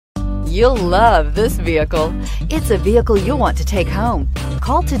You'll love this vehicle. It's a vehicle you'll want to take home.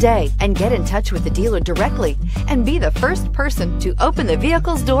 Call today and get in touch with the dealer directly and be the first person to open the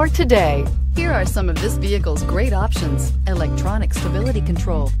vehicle's door today. Here are some of this vehicle's great options: electronic stability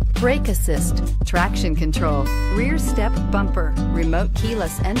control, brake assist, traction control, rear step bumper, remote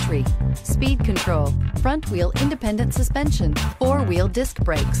keyless entry, speed control, front wheel independent suspension, four-wheel disc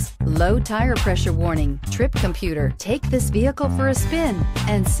brakes, low tire pressure warning, trip computer. Take this vehicle for a spin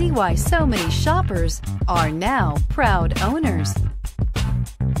and see why so many shoppers are now proud owners.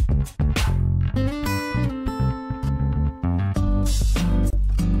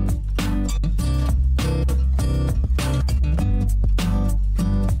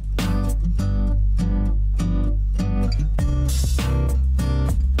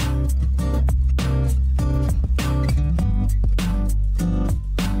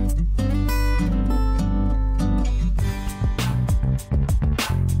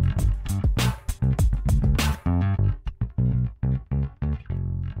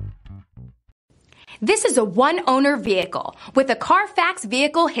 This is a one-owner vehicle with a CARFAX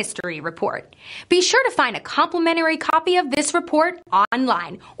vehicle history report. Be sure to find a complimentary copy of this report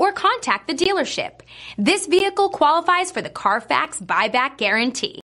online or contact the dealership. This vehicle qualifies for the CARFAX buyback guarantee.